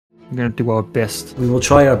We're gonna do our best. We will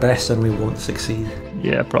try our best and we won't succeed.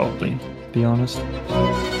 Yeah, probably, to be honest.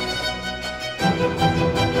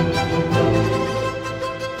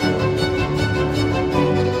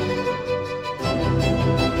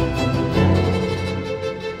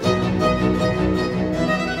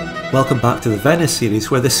 Welcome back to the Venice series,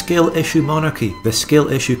 where the scale issue monarchy, the scale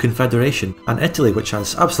issue confederation, and Italy, which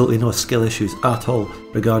has absolutely no scale issues at all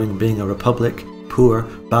regarding being a republic, poor,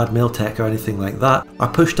 bad mail tech or anything like that,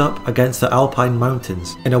 are pushed up against the Alpine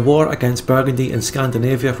mountains in a war against Burgundy and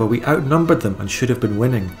Scandinavia where we outnumbered them and should have been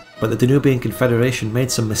winning. But the Danubian Confederation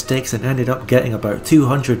made some mistakes and ended up getting about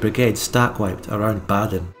 200 brigades stack wiped around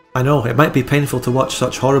Baden. I know, it might be painful to watch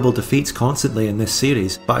such horrible defeats constantly in this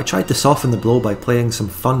series, but I tried to soften the blow by playing some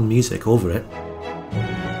fun music over it.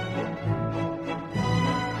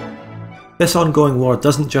 This ongoing war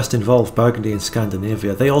doesn't just involve Burgundy and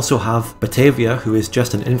Scandinavia, they also have Batavia, who is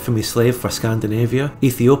just an infamy slave for Scandinavia,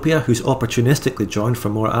 Ethiopia, who's opportunistically joined for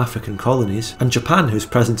more African colonies, and Japan, whose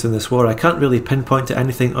presence in this war I can't really pinpoint to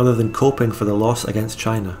anything other than coping for the loss against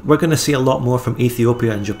China. We're going to see a lot more from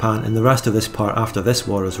Ethiopia and Japan in the rest of this part after this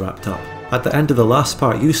war is wrapped up. At the end of the last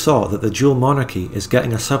part, you saw that the Dual Monarchy is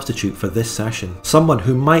getting a substitute for this session. Someone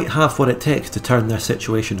who might have what it takes to turn their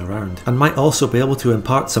situation around, and might also be able to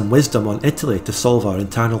impart some wisdom on Italy to solve our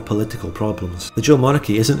internal political problems. The Dual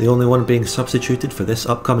Monarchy isn't the only one being substituted for this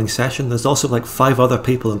upcoming session, there's also like 5 other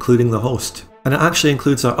people including the host. And it actually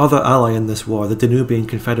includes our other ally in this war, the Danubian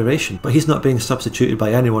Confederation, but he's not being substituted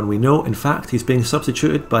by anyone we know. In fact, he's being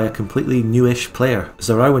substituted by a completely newish player.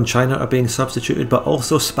 Zarau and China are being substituted, but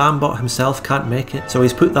also Spambot himself can't make it, so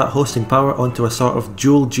he's put that hosting power onto a sort of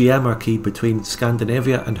dual GMarchy between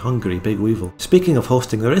Scandinavia and Hungary, Big Weevil. Speaking of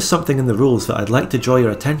hosting, there is something in the rules that I'd like to draw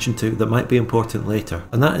your attention to that might be important later,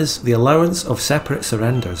 and that is the allowance of separate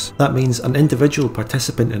surrenders. That means an individual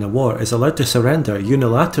participant in a war is allowed to surrender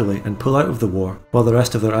unilaterally and pull out of the war, while the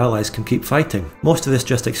rest of their allies can keep fighting. Most of this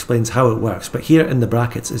just explains how it works, but here in the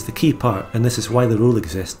brackets is the key part, and this is why the rule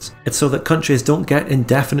exists. It's so that countries don't get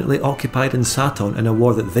indefinitely occupied and sat on in a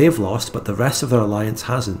war that they've lost but the rest of their alliance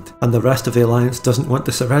hasn't, and the rest of the alliance doesn't want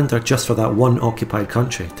to surrender just for that one occupied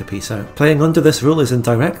country to peace out. Playing under this rule is in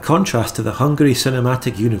direct contrast to the Hungary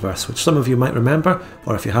cinematic universe, which some of you might remember,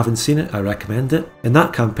 or if you haven't seen it, I recommend it. In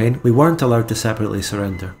that campaign, we weren't allowed to separately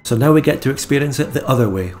surrender, so now we get to experience it the other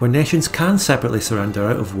way, where nations can separately surrender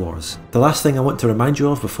out of wars. The last thing I want to remind you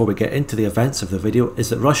of before we get into the events of the video is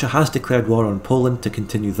that Russia has declared war on Poland to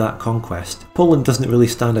continue that conquest. Poland doesn't really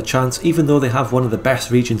stand a chance, even though they have one of the best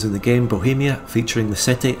regions in the game, Bohemia, featuring the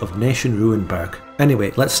city of Nation Ruinberg.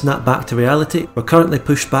 Anyway, let's snap back to reality. We're currently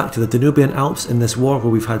pushed back to the Danubian Alps in this war where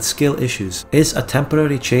we've had scale issues. Is a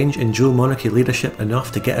temporary change in Dual Monarchy leadership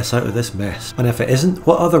enough to get us out of this mess? And if it isn't,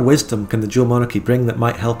 what other wisdom can the Dual Monarchy bring that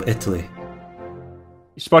might help Italy?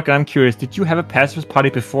 Spock, I'm curious, did you have a pacifist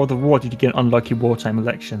party before the war, or did you get an unlucky wartime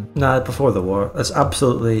election? Nah, before the war. There's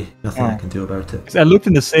absolutely nothing I can do about it. I looked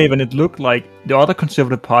in the save and it looked like the other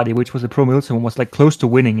conservative party, which was the pro-military one, was like close to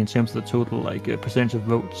winning in terms of the total percentage of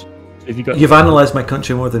votes. So if you got... You've analysed my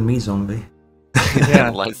country more than me, zombie. Yeah.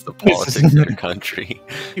 Analyze the politics of your country.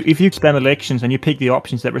 If you spam elections and you pick the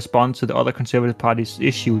options that respond to the other conservative party's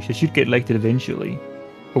issues, you should get elected eventually.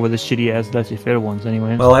 Over the shitty ass laissez-faire ones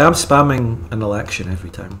anyway. Well, I am spamming an election every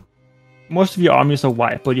time. Most of your armies are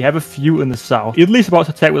white, but you have a few in the south. Italy's about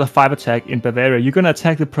to attack with a 5 attack in Bavaria. You're gonna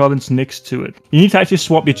attack the province next to it. You need to actually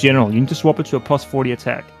swap your general. You need to swap it to a plus 40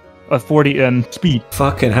 attack. Or 40 speed.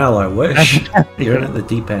 Fucking hell, I wish. You're in at the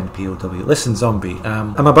deep end, POW. Listen, zombie,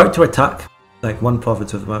 I'm about to attack like one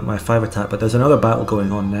province with my 5 attack, but there's another battle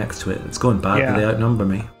going on next to it. It's going bad, but they outnumber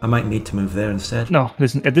me. I might need to move there instead. No,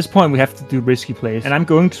 listen, at this point we have to do risky plays. And I'm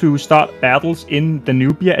going to start battles in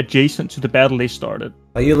Danubia adjacent to the battle they started.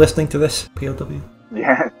 Are you listening to this, POW?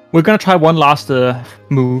 Yeah. We're gonna try one last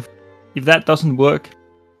move. If that doesn't work,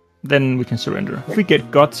 then we can surrender. If we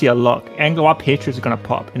get Gotia luck, Anglo Patriots are gonna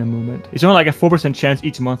pop in a moment. It's only like a 4% chance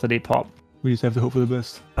each month that they pop. We just have to hope for the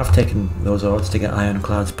best. I've taken those odds to get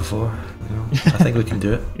ironclads before. You know, I think we can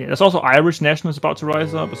do it. Yeah, there's also Irish nationalists about to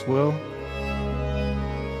rise up as well.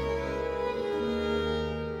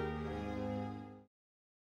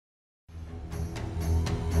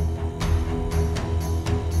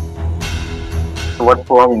 What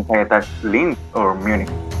province I attacked? Linz or Munich?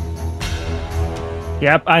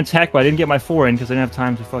 Yeah, I attacked, but I didn't get my 4 in because I didn't have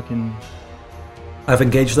time to fucking... I've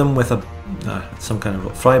engaged them with a some kind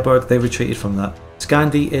of Freiburg. They retreated from that.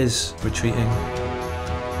 Scandi is retreating.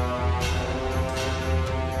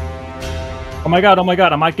 Oh my god,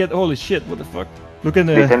 I might get... Holy shit, what the fuck? Look at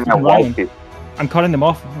the... I'm cutting them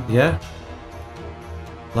off. Yeah.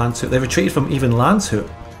 Landshut. They retreated from even Landshut.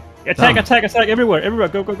 Attack, Damn. attack, everywhere,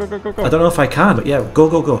 go. I don't know if I can, but yeah,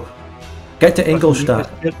 go. Get to Ingolstadt.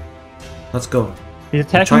 Let's go. He's I'm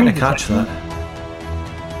attacking trying me. to catch that.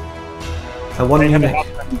 I won I have a Munich.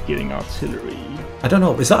 hard time getting artillery. I don't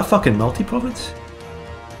know, is that a fucking multi-province?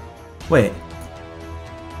 Wait.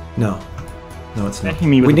 No. No, it's not. Attacking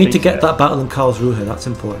me with We a need big to get set. that battle in Karlsruhe, that's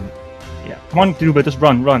important. Yeah, come on, Danuba, just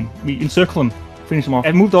run. We encircle him, finish him off.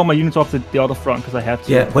 I moved all my units off the other front because I had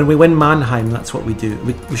to. Yeah, when we win Mannheim, that's what we do.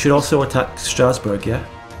 We should also attack Strasbourg, yeah?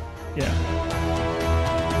 Yeah.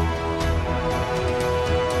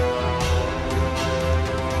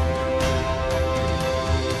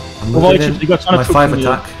 I'm Well, moving in. you got a ton of My troops 5 in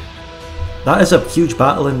the- attack. That is a huge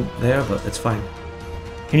battle in there, but it's fine.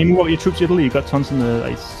 Can you move up your troops, Italy? You got tons in the.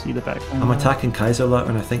 I see the back. I'm attacking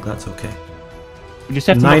Kaiserlautern, I think that's okay. We just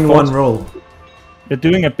have to 9-1 not falter. roll. They're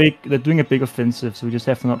doing a big offensive, so we just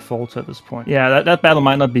have to not falter at this point. Yeah, that battle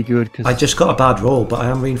might not be good because I just got a bad roll, but I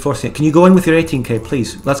am reinforcing it. Can you go in with your 18k,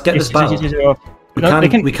 please? Let's get this battle.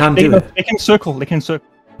 We can do it. They can circle.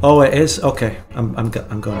 Oh, it is? Okay, I'm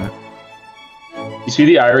going out. You see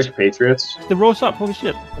the Irish Patriots? They rose up. Holy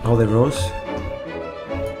shit! Oh, they rose?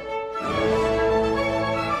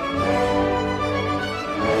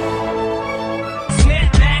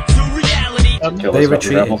 Kill They us,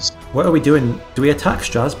 retreated. rebels. What are we doing? Do we attack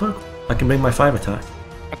Strasbourg? I can bring my 5 attack.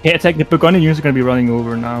 Okay, attack. The Burgundy units are going to be running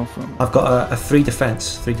over now from. I've got a 3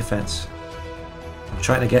 defense. 3 defense. I'm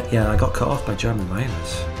trying to get... Yeah, I got cut off by German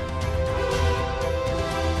miners.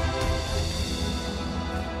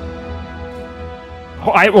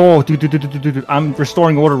 Dude, I'm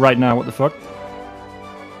restoring order right now. What the fuck?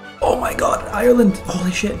 Oh my god, Ireland!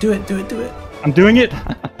 Holy shit, do it. I'm doing it.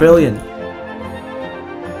 Brilliant.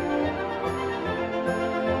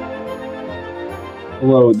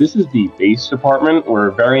 Hello, this is the base department. We're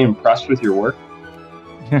very impressed with your work.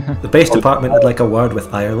 The base department would like a word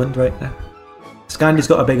with Ireland right now. Scandy's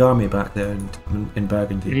got a big army back there in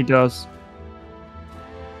Burgundy. He does.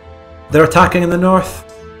 They're attacking in the north.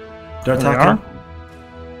 They're They attacking.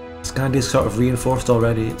 Scandy's sort of reinforced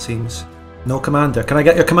already, it seems. No commander. Can I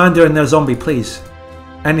get your commander in there, zombie, please?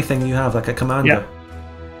 Anything you have, like a commander.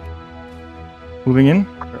 Yeah. Moving in.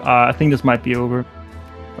 I think this might be over.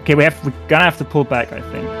 Okay, we're gonna have to pull back, I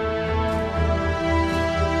think.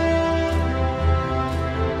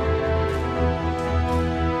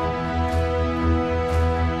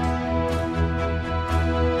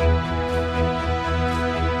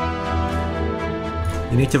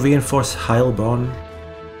 You need to reinforce Heilbronn.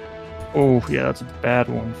 Oh, yeah, that's a bad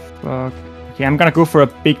one. Fuck. Okay, I'm gonna go for a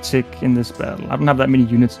big tick in this battle. I don't have that many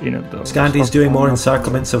units in it, though. Scandy's doing more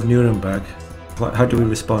encirclements of Nuremberg. How do we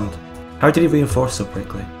respond? How did he reinforce so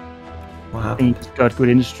quickly? What I happened? think he's got good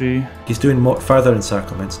industry. He's doing more further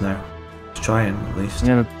encirclements now. He's trying, at least. We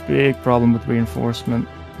have a big problem with reinforcement.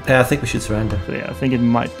 Yeah, I think we should surrender. So yeah, I think it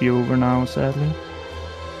might be over now, sadly.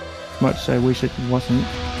 As much as I wish it wasn't.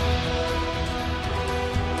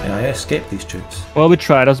 Yeah, I escaped these troops. Well, we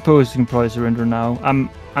tried. I suppose you can probably surrender now. I'm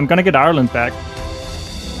gonna get Ireland back.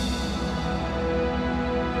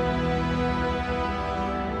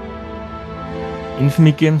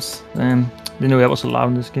 Infamy games. Didn't know that was allowed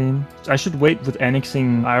in this game. I should wait with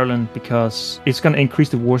annexing Ireland because it's gonna increase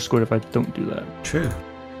the war score if I don't do that. True.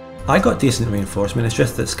 I got decent reinforcement, it's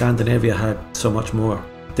just that Scandinavia had so much more.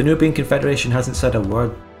 The Danubian Confederation hasn't said a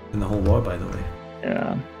word in the whole war, by the way.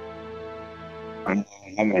 Yeah.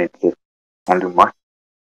 I made it. Can't do much.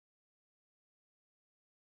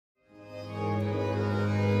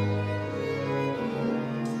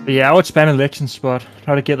 But yeah, I would spam elections, but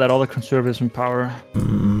try to get that other conservatives in power.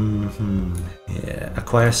 Yeah,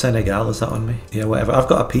 acquire Senegal, is that on me? Yeah, whatever. I've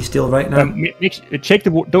got a peace deal right now. Check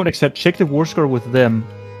the war score with them.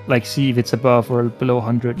 Like, see if it's above or below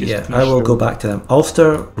 100. Just Yeah, to be I will sure. go back to them.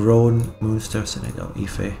 Ulster, Rhone, Munster, Senegal,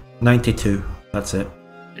 Ife. 92. That's it.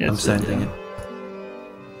 Yeah, I'm that's sending yeah. it.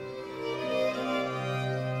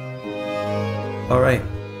 Alright,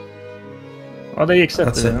 Oh, they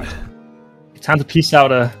accepted that's it. It's time to peace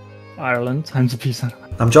out Ireland. Time to peace out.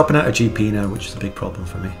 I'm dropping out of GP now, which is a big problem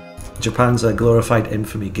for me. Japan's a glorified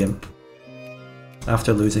infamy gimp.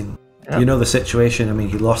 After losing. Yeah. You know the situation, I mean,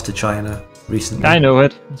 he lost to China recently. I know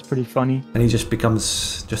it. It's pretty funny. And he just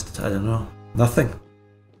becomes just, I don't know, nothing.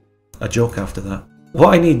 A joke after that.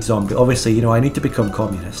 What I need, zombie, obviously, you know, I need to become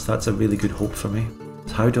communist. That's a really good hope for me.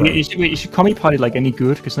 How do I? You should commie party like any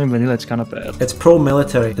good, because in vanilla it's kind of bad. It's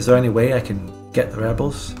pro-military. Is there any way I can get the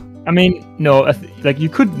rebels? I mean, no, like you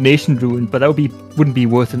could nation ruin, but that wouldn't be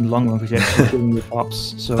worth it in the long run because you're actually killing your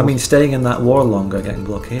ops. So I mean, staying in that war longer, getting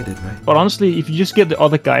blockaded, right? but honestly, if you just get the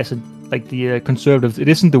other guys like the conservatives, it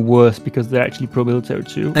isn't the worst because they're actually pro-military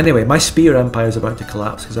too. Anyway, my spear empire is about to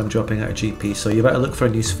collapse because I'm dropping out of GP, so you better look for a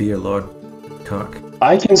new sphere, Lord Tark.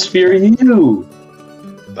 I can sphere you!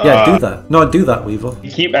 Yeah, do that. No, do that, Weevil. You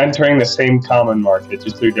keep entering the same common market,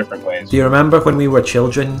 just through different ways. Do you remember when we were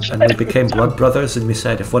children and we became blood brothers and we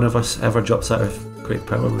said if one of us ever drops out of great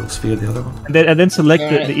power, we'll sphere the other one? And then select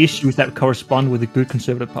the issues that correspond with the good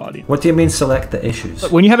conservative party. What do you mean select the issues?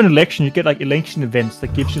 When you have an election, you get like election events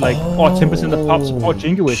that gives you like 10% of pop support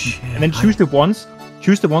jingoism, and then choose the ones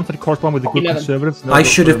that correspond with the good conservatives. I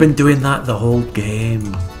should have been doing that the whole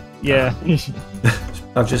game. Yeah.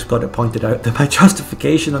 I've just got it pointed out that my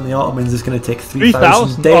justification on the Ottomans is going to take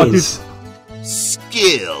 3,000 days.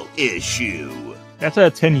 Skill issue. That's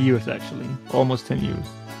 10 years actually, almost 10 years.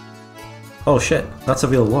 Oh shit, that's a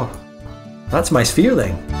real war. That's my sphere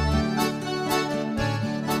thing.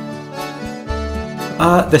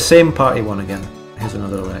 The same party won again. Here's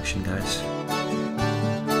another election, guys.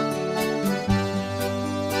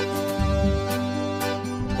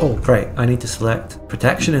 Oh, right, I need to select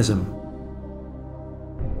protectionism.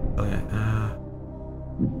 Okay,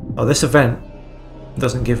 oh, this event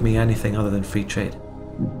doesn't give me anything other than free trade.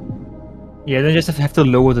 Yeah, then you just have to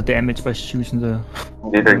lower the damage by choosing the...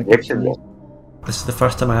 This is the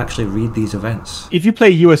first time I actually read these events. If you play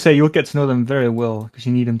USA, you'll get to know them very well, because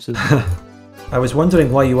you need them to... I was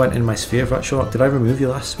wondering why you went in my sphere, Virtual. Did I remove you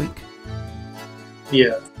last week?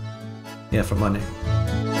 Yeah. Yeah, for money.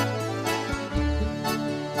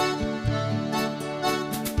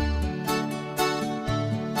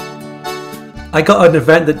 I got an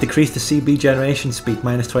event that decreased the CB generation speed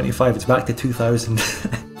 -25. It's back to 2000.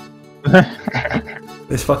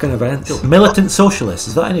 This fucking event. Militant Socialists,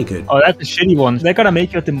 is that any good? Oh, that's a shitty one. They're gonna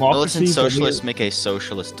make you a democracy. Militant Socialists make a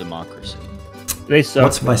socialist democracy. They suck.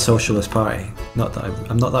 What's my socialist party? Not that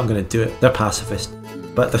I'm not that I'm going to do it. They're pacifist,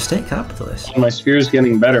 but they're state capitalists. My sphere is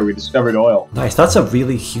getting better. We discovered oil. Nice. That's a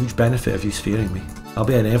really huge benefit of you sphering me. I'll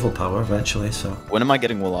be a naval power eventually, so... When am I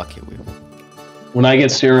getting Wallachia? When I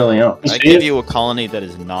get Sierra Leone. I give you a colony that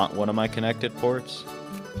is not one of my connected ports?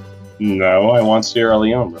 No, I want Sierra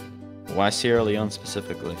Leone, bro. Why Sierra Leone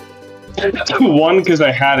specifically? 1, because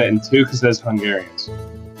I had it, and 2, because there's Hungarians.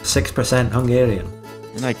 6% Hungarian.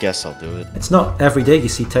 And I guess I'll do it. It's not every day you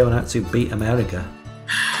see Taiwanatsu beat America.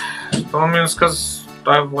 Well, I mean, it's because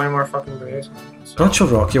I have way more fucking base. So. Virtual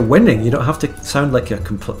Rock, you're winning. You don't have to sound like you're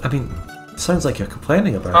I mean, it sounds like you're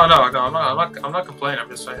complaining about Oh it. no, I'm not complaining. I'm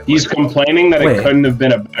just saying. He's complaining that it couldn't have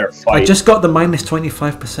been a better fight. I just got the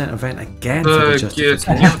 -25% event again for the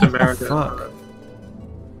justification. Yeah, America. Fuck.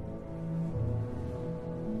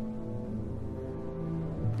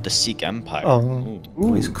 The Sikh Empire. Oh.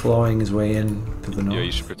 Ooh, he's clawing his way in to the north. Yeah,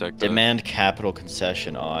 you should protect that. Demand capital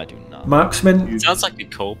concession. Oh, I do not. Marksman, Sounds like a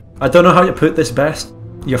cope. I don't know how to put this best.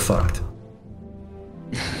 You're fucked.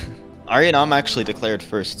 Aryanam actually declared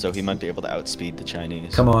first, so he might be able to outspeed the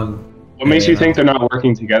Chinese. Come on. What makes you think they're not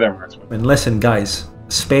working together, Marksman? And listen, guys.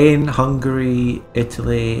 Spain, Hungary,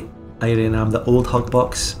 Italy, Aryanam, the old hug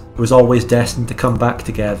box was always destined to come back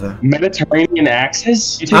together. Mediterranean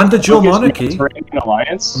Axis? And the Dual Monarchy. Mediterranean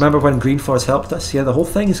Alliance? Remember when Green Force helped us? Yeah, the whole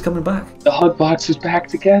thing is coming back. The hug box is back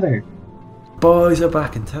together. Boys are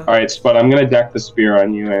back in town. Alright, Spud, I'm gonna deck the spear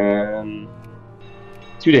on you in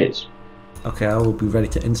 2 days. Okay, I will be ready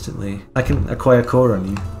to instantly. I can acquire core on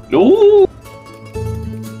you. No.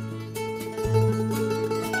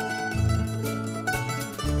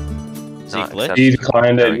 He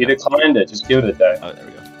declined it. He declined it. Just give it a day. Oh, there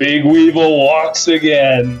we go. Big Weevil walks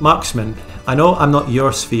again. Marksman, I know I'm not in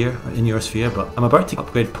your sphere, but I'm about to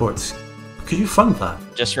upgrade ports. Could you fund that?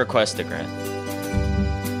 Just request a grant.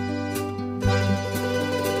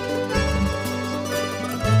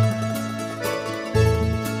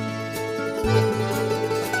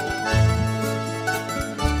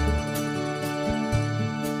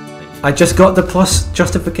 I just got the plus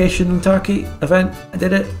justification in Turkey event. I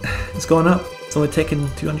did it. It's gone up. It's only taken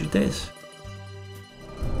 200 days.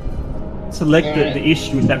 Select the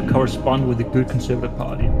issues that correspond with the good conservative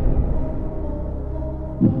party.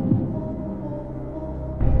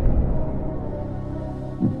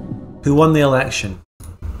 Who won the election?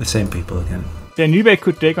 The same people again. Danube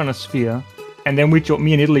could take on a sphere, and then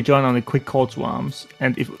me and Italy join on a quick call to arms.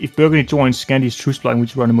 And if Burgundy joins Scandy's truce block, we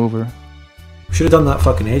just run him over. We should have done that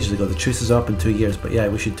fucking ages ago. The truce is up in 2 years, but yeah,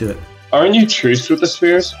 we should do it. Aren't you truced with the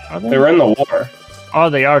spheres? Are they? They were in the war. Oh,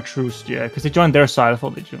 they are truced, yeah, because they joined their side. I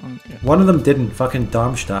thought they joined. Yeah. One of them didn't. Fucking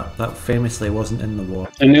Darmstadt. That famously wasn't in the war.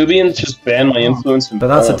 Danubians just banned my influence in But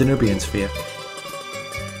that's a Poland. Danubian sphere.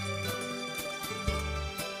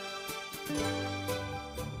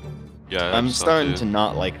 Yeah, I'm so, starting dude. to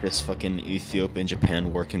not like this fucking Ethiopia and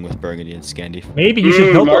Japan working with Burgundy and Scandi. Maybe you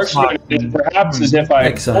should help us. Marksman, perhaps as if I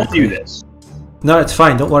told Exactly. you this. No, it's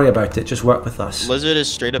fine. Don't worry about it. Just work with us. Lizard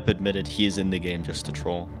has straight up admitted he is in the game just to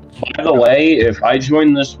troll. By the way, if I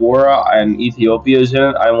join this war and Ethiopia is in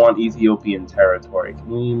it, I want Ethiopian territory. Can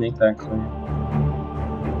we make that clear?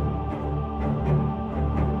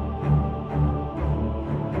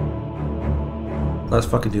 Let's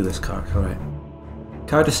fucking do this, Kark. Alright.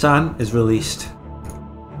 Kurdistan is released.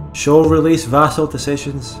 Show release vassal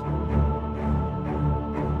decisions.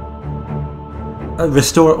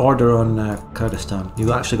 Restore order on Kurdistan.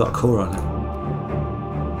 You actually got a core on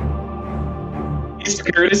it. Is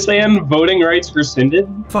Kurdistan voting rights rescinded?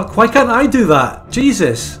 Fuck, why can't I do that?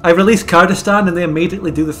 Jesus. I release Kurdistan and they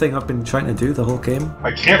immediately do the thing I've been trying to do the whole game.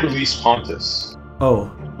 I can't release Pontus.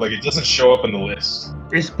 Oh. Like, it doesn't show up in the list.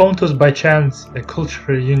 Is Pontus by chance a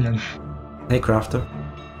cultural union? Hey, Crafter.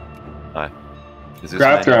 Hi. Is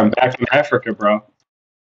Crafter, I'm back in Africa, bro.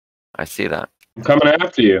 I see that. I'm coming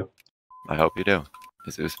after you. I hope you do.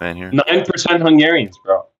 Is Usman here? 9% Hungarians,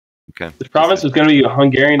 bro. Okay. This province is going to be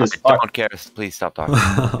Hungarian as fuck. I don't care. Please stop talking.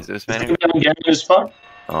 Is Usman here? Hungarian as fuck.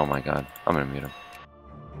 Oh my god. I'm gonna mute him.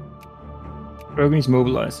 Burgundy's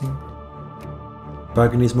mobilizing.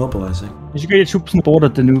 Burgundy's mobilizing. You should get your troops on the border,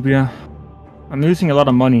 Danubia. I'm losing a lot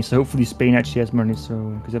of money, so hopefully Spain actually has money, so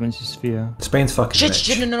because that means his sphere. Spain's fucking Shit, rich.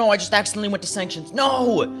 shit, no, I just accidentally went to sanctions.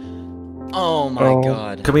 No! Oh my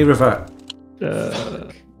god. Can we revert?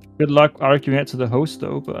 Good luck arguing it to the host,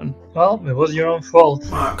 though, but... Well, it was your own fault.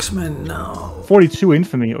 Marksman, no. 42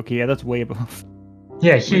 infamy. Okay, yeah, that's way above.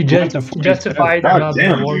 Yeah, he justified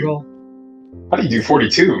another war goal. How do you do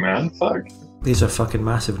 42, man? Fuck. These are fucking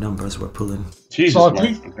massive numbers we're pulling. Jesus, So at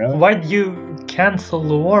least, why did you cancel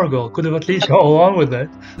the war goal? Could have at least go along with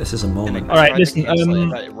it. This is a moment. Alright, listen,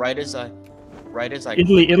 right as I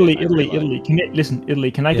Italy. Can you, listen,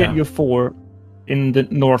 Italy, can I get your 4 in the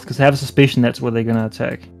north? Because I have a suspicion that's where they're gonna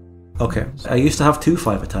attack. Okay. I used to have 2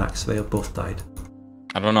 5 attacks. They have both died.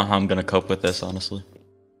 I don't know how I'm gonna cope with this, honestly.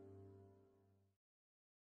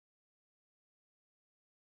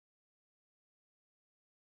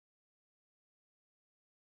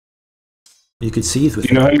 You could seethe with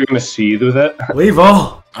it. You know how you're going to seethe with it? Leave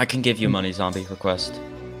all! I can give you money, zombie request.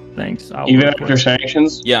 Thanks. Even after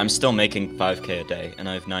sanctions? Yeah, I'm still making 5k a day, and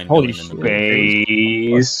I have 9 Holy million in the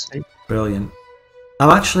Base. Brilliant.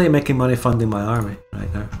 I'm actually making money funding my army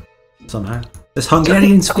right now. Somehow. This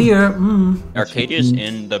Hungarian sphere, Arcadia's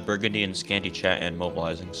in the Burgundy and Scandi chat and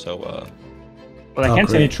mobilizing, so Well, I can't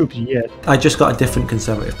send any troops yet. I just got a different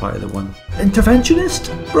conservative party than one.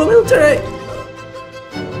 Interventionist? Pro-military!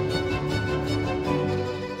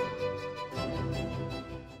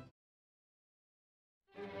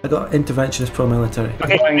 I got interventionist pro-military.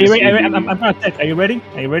 Okay, are you ready? I'm gonna attack. Are you ready?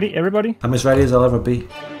 Are you ready, everybody? I'm as ready as I'll ever be.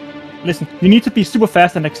 Listen, you need to be super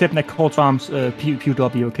fast and accept that call to arms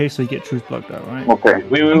PW, okay? So you get truth blocked out, right? Okay.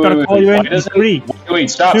 I'm gonna call you in 3. Wait,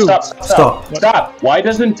 stop. Why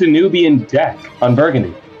doesn't Danubian deck on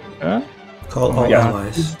Burgundy? Huh? Call all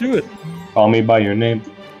allies. Just do it. Call me by your name.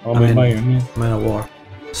 Call me by your name. I'm in a war.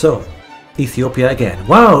 So, Ethiopia again.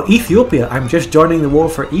 Wow, Ethiopia! I'm just joining the war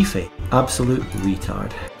for Ife. Absolute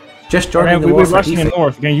retard. Just joining the war we're for rushing in Ife.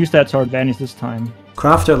 north. We're gonna use that to our advantage this time.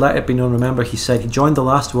 Crafter let it be known, remember, he said he joined the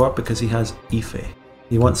last war because he has Ife.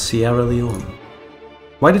 He wants Sierra Leone.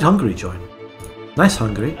 Why did Hungary join? Nice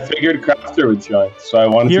Hungary. I figured Crafter would join, so I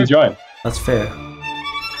wanted to join. That's fair.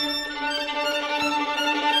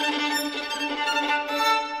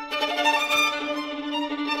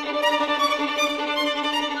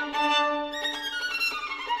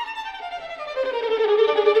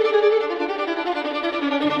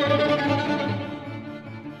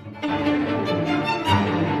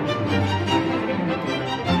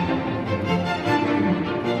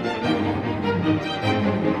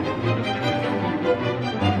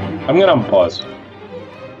 I'm gonna unpause.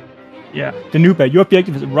 Yeah, Danube, your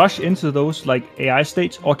objective is rush into those like AI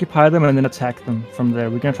states, occupy them, and then attack them from there.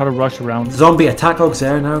 We're gonna try to rush around. Zombie attack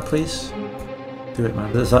Auxerre now, please. Do it,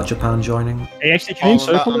 man. Is that Japan joining? Hey, actually, can you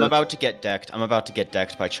encircle I'm it? about to get decked. I'm about to get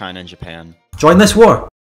decked by China and Japan. Join this war!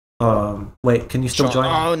 Wait, can you still join?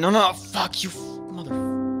 Oh, no, fuck you, mother...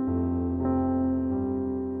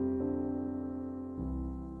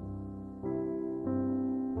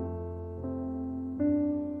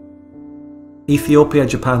 Ethiopia,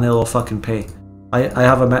 Japan, they'll all fucking pay. I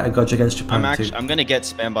have a meta grudge against Japan too. I'm gonna get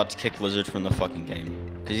Spambot to kick Lizard from the fucking game.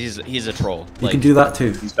 Because he's a troll. You can do that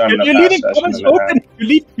too. You're leaving Province open!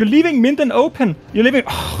 You're leaving Minden open! You're leaving...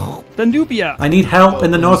 Oh, Danubia! I need help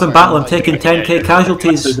in the northern battle. I'm taking 10k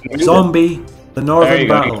casualties. Zombie, the northern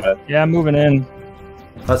battle. Yeah, I'm moving in.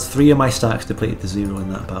 That's 3 of my stacks depleted to 0 in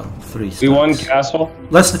that battle. 3 stacks. We won castle.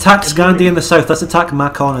 Let's attack Scandi in the south. Let's attack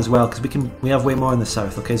Macon as well, because we have way more in the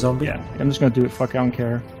south. Okay, zombie? Yeah, I'm just gonna do it. Fuck, I don't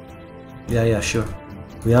care. Yeah, sure.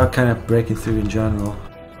 We are kind of breaking through in general.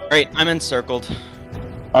 Alright, I'm encircled.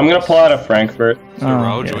 I'm gonna pull out of Frankfurt. So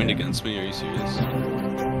Rao joined against me, are you serious?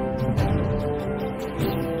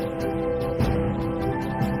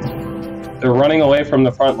 They're running away from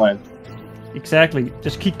the front line. Exactly.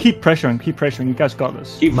 Just keep pressuring. Keep pressuring. You guys got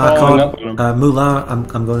this. Keep following up on them. Moulin,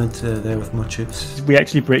 I'm going into there with more troops. If we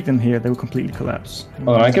actually break them here, they will completely collapse.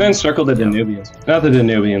 Oh, I can encircle the Danubians. Not the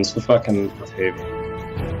Danubians, the fucking Batavia.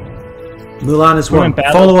 Moulin is one.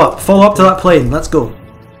 Follow up to that plane. Let's go.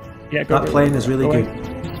 Yeah, go. That plane is really good.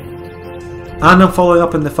 And I'm following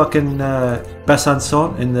up in the fucking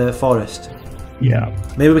Besançon in the forest. Yeah.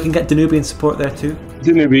 Maybe we can get Danubian support there too.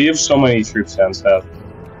 Danubia, you have so many troops down south.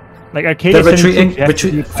 Like Arcadia. They're retreating.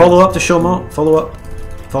 Retreat. Follow up to Chaumont. Follow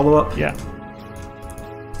up. Yeah.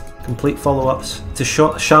 Complete follow-ups to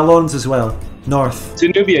Chalons as well. North.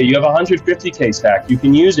 Danubia, you have 150k stack. You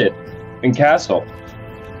can use it in castle.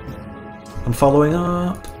 I'm following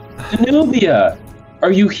up. Danubia,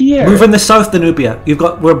 are you here? Move in the south, Danubia.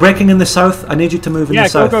 We're breaking in the south. I need you to move in the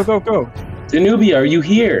south. Yeah, go. Danubia, are you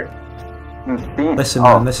here? Listen,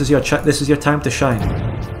 man. This is your time to shine.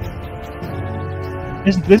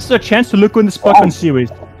 This is a chance to look in the spot and see it.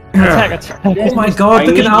 Attack. Oh my god,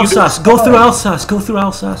 look at Alsace. Go through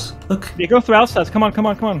Alsace. Look. Yeah, go through Alsace. Come on. Go.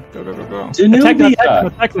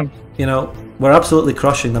 Attack them. You know, we're absolutely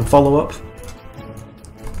crushing them. Follow up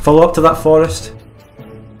to that forest.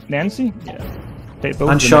 Nancy? Yeah.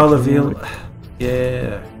 And Charleville.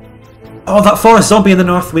 Yeah. Oh, that forest zombie in the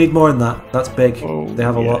north. We need more than that. That's big. Oh, they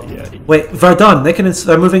have a lot. Yeah. Wait, Verdun.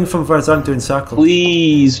 They're moving from Verdun to encircle.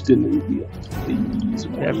 Please, Danubia. Please.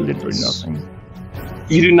 Yeah, literally nothing.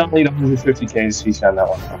 You do not need 150k to see on that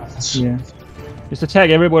one. Yeah. Just attack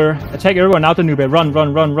everywhere. Attack everywhere now, Danubia. Run. Go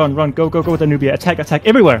with Danubia. Attack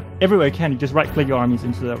everywhere. Everywhere you can. You just right-click your armies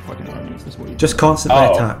into their fucking armies. That's what you just constantly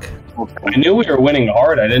attack. I knew we were winning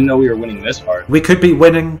hard. I didn't know we were winning this hard. We could be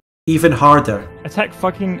winning even harder. Attack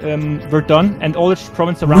fucking Verdun and all the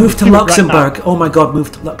province around. Move to Luxembourg. Right, oh my god,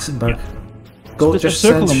 move to Luxembourg. Yeah. Go, just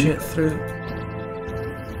send shit through.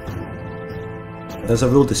 There's a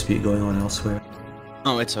rule dispute going on elsewhere.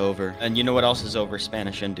 Oh, it's over. And you know what else is over?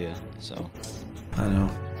 Spanish India. So. I know.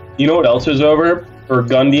 You know what else is over?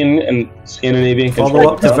 Burgundian and Scandinavian control.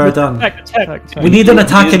 Follow up to Verdun. Attack. We need an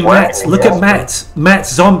attack in Metz. Look at Metz.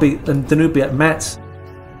 Metz, zombie, and Danubia. Metz.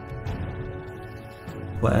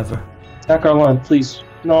 Whatever. Attack our line, please.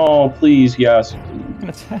 No, please, yes.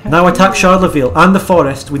 Now attack Charleville and the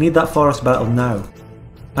forest. We need that forest battle now.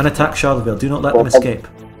 And attack Charleville. Do not let them escape.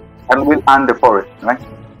 And the forest, right?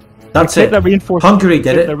 That's it. Hungary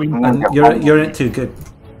did it, and you're in it too. Good.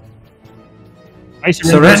 I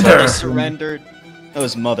surrendered.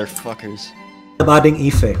 Those motherfuckers. I'm adding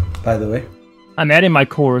Ife, by the way. I'm adding my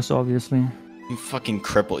chorus, obviously. You fucking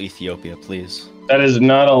cripple Ethiopia, please. That is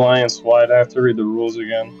not alliance-wide. I have to read the rules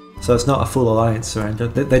again. So it's not a full alliance surrender.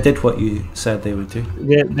 They did what you said they would do.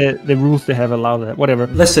 The rules they have allow that. Whatever.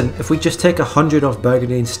 Listen, if we just take 100 off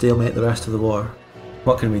Burgundy and stalemate the rest of the war,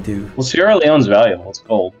 what can we do? Well, Sierra Leone's valuable. It's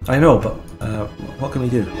gold. I know, but what can we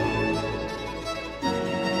do?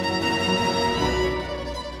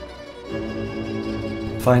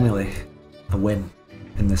 Finally, a win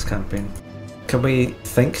in this campaign. Can we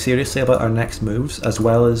think seriously about our next moves as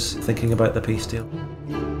well as thinking about the peace deal?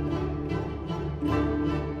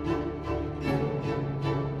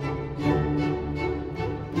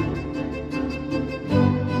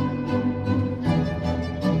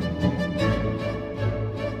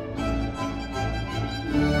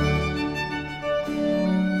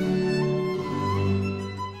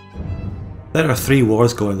 There are 3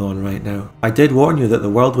 wars going on right now. I did warn you that the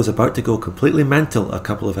world was about to go completely mental a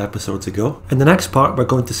couple of episodes ago. In the next part we're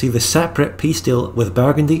going to see the separate peace deal with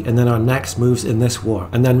Burgundy and then our next moves in this war,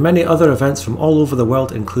 and then many other events from all over the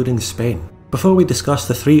world including Spain. Before we discuss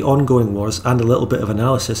the 3 ongoing wars and a little bit of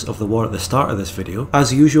analysis of the war at the start of this video,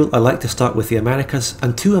 as usual I like to start with the Americas,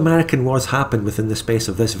 and 2 American wars happened within the space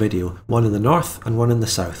of this video, one in the north and one in the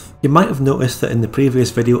south. You might have noticed that in the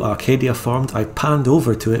previous video Arcadia formed, I panned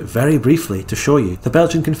over to it very briefly to show you. The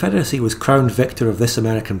Belgian Confederacy was crowned victor of this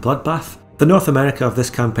American bloodbath. The North America of this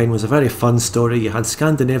campaign was a very fun story. You had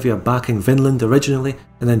Scandinavia backing Vinland originally,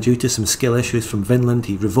 and then due to some skill issues from Vinland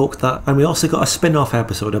he revoked that, and we also got a spin-off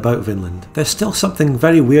episode about Vinland. There's still something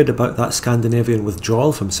very weird about that Scandinavian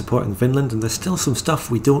withdrawal from supporting Vinland, and there's still some stuff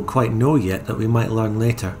we don't quite know yet that we might learn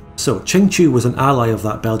later. So Qing Chu was an ally of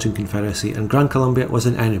that Belgian Confederacy and Gran Colombia was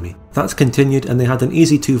an enemy. That's continued and they had an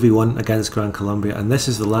easy 2v1 against Gran Colombia, and this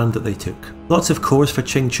is the land that they took. Lots of cores for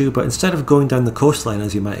Qing Chu, but instead of going down the coastline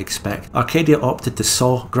as you might expect, Arcadia opted to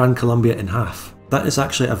saw Gran Colombia in half. That is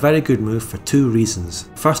actually a very good move for two reasons.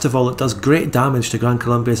 First of all, it does great damage to Gran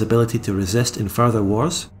Colombia's ability to resist in further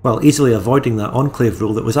wars, while easily avoiding that enclave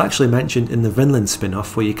rule that was actually mentioned in the Vinland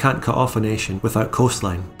spin-off where you can't cut off a nation without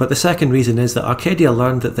coastline. But the second reason is that Arcadia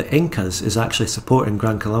learned that the Incas is actually supporting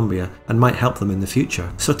Gran Colombia and might help them in the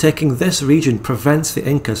future. So taking this region prevents the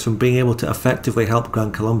Incas from being able to effectively help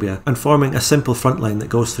Gran Colombia and forming a simple front line that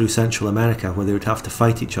goes through Central America where they would have to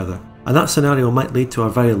fight each other. And that scenario might lead to a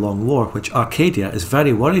very long war, which Arcadia is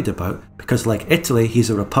very worried about because, like Italy, he's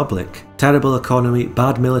a republic. Terrible economy,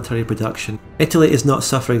 bad military production. Italy is not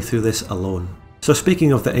suffering through this alone. So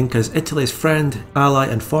speaking of the Incas, Italy's friend, ally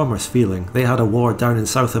and former feeling, they had a war down in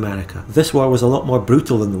South America. This war was a lot more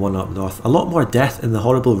brutal than the one up north, a lot more death in the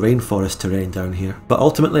horrible rainforest terrain down here. But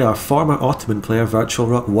ultimately our former Ottoman player Virtual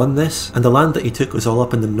Rock won this, and the land that he took was all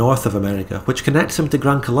up in the north of America, which connects him to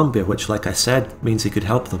Gran Colombia, which like I said, means he could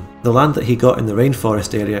help them. The land that he got in the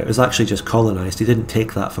rainforest area is actually just colonised, he didn't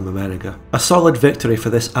take that from America. A solid victory for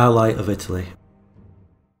this ally of Italy.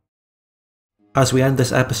 As we end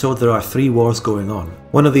this episode, there are 3 wars going on.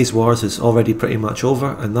 One of these wars is already pretty much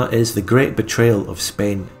over, and that is the great betrayal of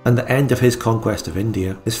Spain and the end of his conquest of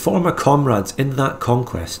India. His former comrades in that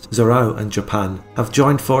conquest, Zorao and Japan, have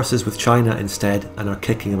joined forces with China instead and are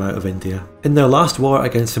kicking him out of India. In their last war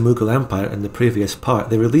against the Mughal Empire in the previous part,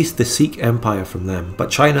 they released the Sikh Empire from them, but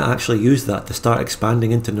China actually used that to start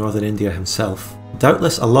expanding into northern India himself.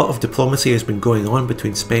 Doubtless a lot of diplomacy has been going on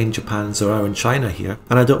between Spain, Japan, Zorao and China here,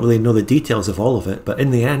 and I don't really know the details of all of it, but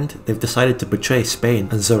in the end, they've decided to betray Spain,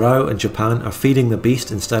 and Zorao and Japan are feeding the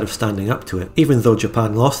beast instead of standing up to it. Even though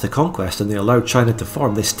Japan lost the conquest and they allowed China to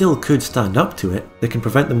form, they still could stand up to it. They can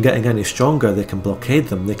prevent them getting any stronger, they can blockade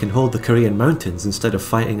them, they can hold the Korean mountains instead of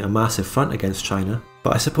fighting a massive front against China.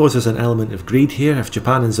 But I suppose there's an element of greed here. If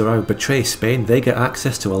Japan and Zorao betray Spain, they get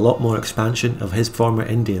access to a lot more expansion of his former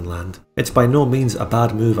Indian land. It's by no means a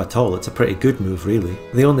bad move at all, it's a pretty good move really.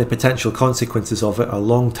 The only potential consequences of it are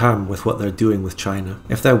long term with what they're doing with China.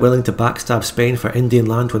 If they're willing to backstab Spain for Indian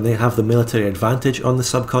land when they have the military advantage on the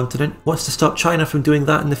subcontinent, what's to stop China from doing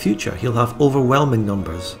that in the future? He'll have overwhelming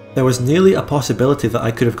numbers. There was nearly a possibility that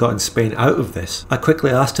I could have gotten Spain out of this. I quickly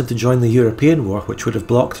asked him to join the European War, which would have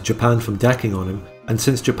blocked Japan from decking on him, and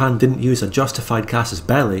since Japan didn't use a justified casus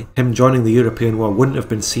belli, him joining the European War wouldn't have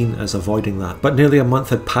been seen as avoiding that. But nearly a month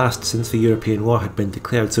had passed since the European War had been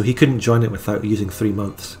declared, so he couldn't join it without using 3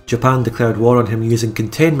 months. Japan declared war on him using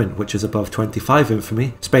containment, which is above 25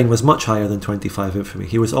 infamy. Spain was much higher than 25 infamy.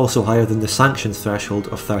 He was also higher than the sanctions threshold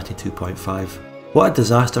of 32.5. What a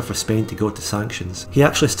disaster for Spain to go to sanctions. He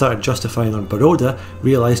actually started justifying on Baroda,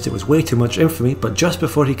 realised it was way too much infamy, but just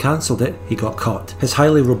before he cancelled it, he got caught. His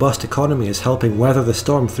highly robust economy is helping weather the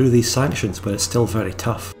storm through these sanctions, but it's still very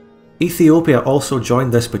tough. Ethiopia also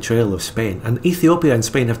joined this betrayal of Spain, and Ethiopia and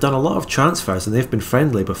Spain have done a lot of transfers and they've been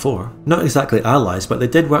friendly before. Not exactly allies, but they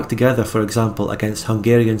did work together, for example, against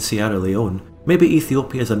Hungarian Sierra Leone. Maybe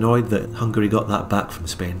Ethiopia is annoyed that Hungary got that back from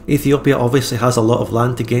Spain. Ethiopia obviously has a lot of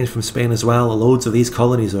land to gain from Spain as well, loads of these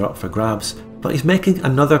colonies are up for grabs, but he's making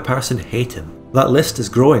another person hate him. That list is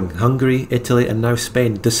growing. Hungary, Italy and now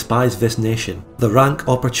Spain despise this nation. The rank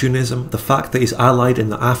opportunism, the fact that he's allied in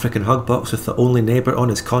the African hug box with the only neighbour on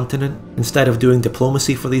his continent. Instead of doing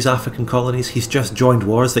diplomacy for these African colonies, he's just joined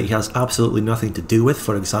wars that he has absolutely nothing to do with,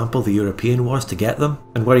 for example the European wars, to get them.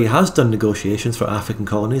 And where he has done negotiations for African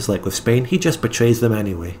colonies like with Spain, he just betrays them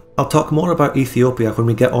anyway. I'll talk more about Ethiopia when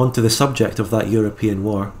we get on to the subject of that European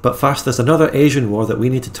war, but first there's another Asian war that we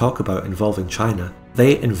need to talk about involving China.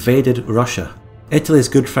 They invaded Russia. Italy's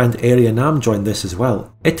good friend Aryanam joined this as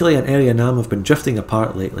well. Italy and Aryanam have been drifting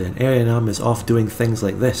apart lately, and Aryanam is off doing things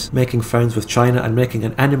like this, making friends with China and making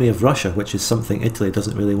an enemy of Russia, which is something Italy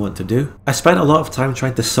doesn't really want to do. I spent a lot of time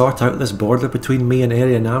trying to sort out this border between me and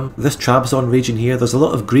Aryanam. This Trabzon region here, there's a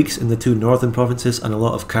lot of Greeks in the 2 northern provinces and a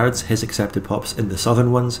lot of Kurds, his accepted pops, in the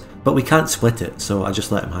southern ones, but we can't split it, so I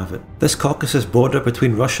just let him have it. This Caucasus border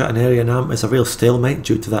between Russia and Aryanam is a real stalemate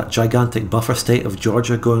due to that gigantic buffer state of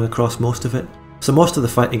Georgia going across most of it. So most of the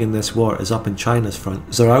fighting in this war is up in China's front.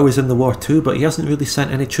 Zorao is in the war too, but he hasn't really sent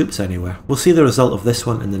any troops anywhere. We'll see the result of this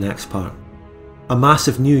one in the next part. A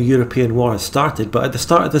massive new European war has started, but at the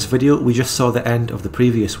start of this video we just saw the end of the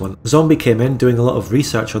previous one. Zombie came in doing a lot of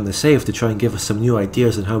research on the save to try and give us some new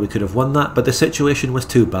ideas on how we could have won that, but the situation was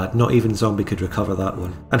too bad, not even Zombie could recover that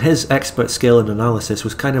one. And his expert skill and analysis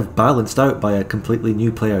was kind of balanced out by a completely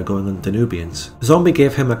new player going on Danubians. Zombie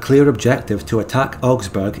gave him a clear objective to attack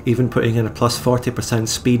Augsburg, even putting in a plus 40%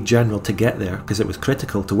 speed general to get there, because it was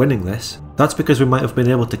critical to winning this. That's because we might have been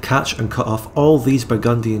able to catch and cut off all these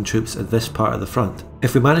Burgundian troops at this part of the front.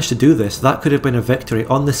 If we managed to do this, that could have been a victory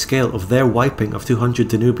on the scale of their wiping of 200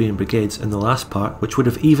 Danubian brigades in the last part, which would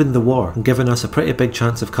have evened the war and given us a pretty big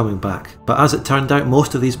chance of coming back. But as it turned out,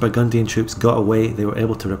 most of these Burgundian troops got away, they were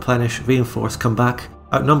able to replenish, reinforce, come back,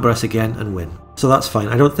 outnumber us again and win. So that's fine.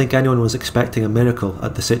 I don't think anyone was expecting a miracle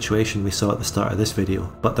at the situation we saw at the start of this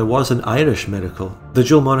video, but there was an Irish miracle. The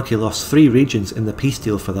Dual Monarchy lost 3 regions in the peace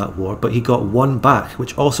deal for that war, but he got 1 back,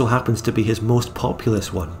 which also happens to be his most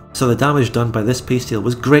populous one. So the damage done by this peace deal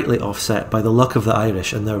was greatly offset by the luck of the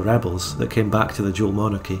Irish and their rebels that came back to the Dual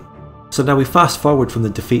Monarchy. So now we fast forward from the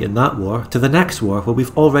defeat in that war to the next war where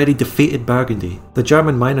we've already defeated Burgundy. The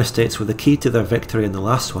German minor states were the key to their victory in the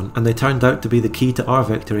last one, and they turned out to be the key to our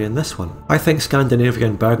victory in this one. I think Scandinavia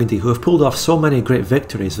and Burgundy, who have pulled off so many great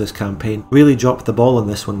victories this campaign, really dropped the ball on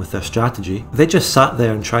this one with their strategy. They just sat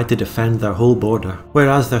there and tried to defend their whole border,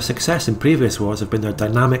 whereas their success in previous wars have been their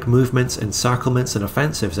dynamic movements, encirclements and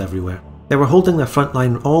offensives everywhere. They were holding their front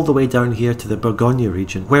line all the way down here to the Bourgogne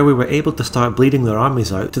region, where we were able to start bleeding their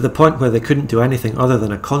armies out to the point where they couldn't do anything other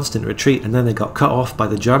than a constant retreat, and then they got cut off by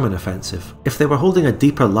the German offensive. If they were holding a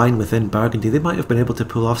deeper line within Burgundy, they might have been able to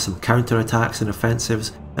pull off some counterattacks and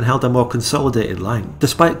offensives and held a more consolidated line.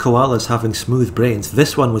 Despite koalas having smooth brains,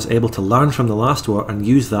 this one was able to learn from the last war and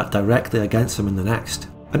use that directly against them in the next.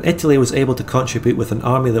 And Italy was able to contribute with an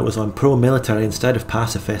army that was on pro-military instead of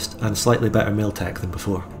pacifist and slightly better mil-tech than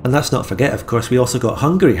before. And let's not forget, of course, we also got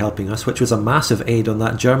Hungary helping us, which was a massive aid on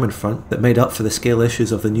that German front that made up for the scale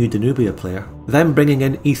issues of the new Danubia player. Them bringing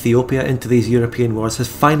in Ethiopia into these European wars has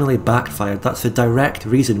finally backfired. That's the direct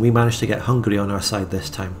reason we managed to get Hungary on our side this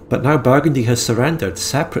time. But now Burgundy has surrendered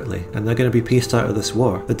separately, and they're going to be pieced out of this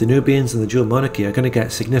war. The Danubians and the Dual Monarchy are going to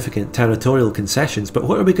get significant territorial concessions, but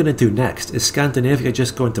what are we going to do next? Is Scandinavia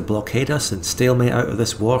just going to blockade us and stalemate out of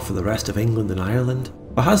this war for the rest of England and Ireland?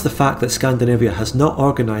 Or has the fact that Scandinavia has not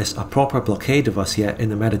organised a proper blockade of us yet in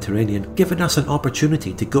the Mediterranean given us an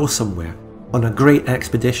opportunity to go somewhere on a great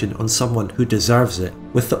expedition on someone who deserves it,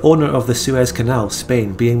 with the owner of the Suez Canal,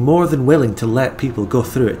 Spain, being more than willing to let people go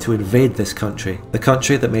through it to invade this country, the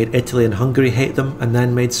country that made Italy and Hungary hate them and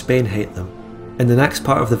then made Spain hate them. In the next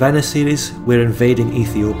part of the Venice series, we're invading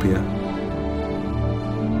Ethiopia.